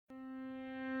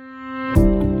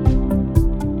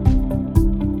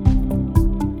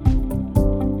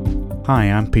Hi,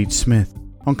 I'm Pete Smith.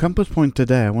 On Compass Point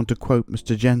today, I want to quote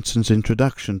Mr. Jensen's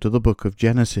introduction to the book of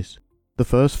Genesis. The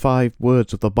first 5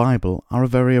 words of the Bible are a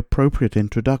very appropriate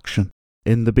introduction.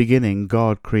 In the beginning,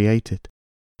 God created.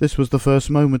 This was the first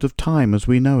moment of time as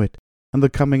we know it, and the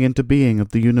coming into being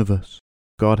of the universe.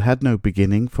 God had no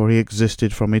beginning, for he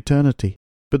existed from eternity,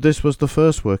 but this was the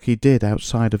first work he did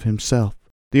outside of himself.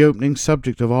 The opening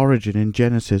subject of origin in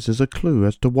Genesis is a clue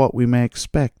as to what we may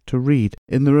expect to read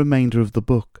in the remainder of the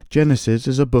book. Genesis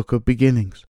is a book of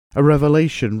beginnings, a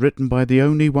revelation written by the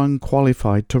only one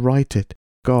qualified to write it,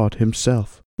 God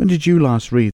himself. When did you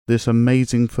last read this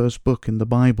amazing first book in the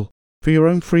Bible? For your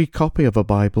own free copy of a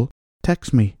Bible,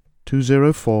 text me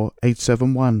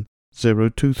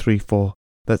 204-871-0234.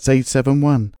 That's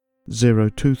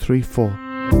 871-0234.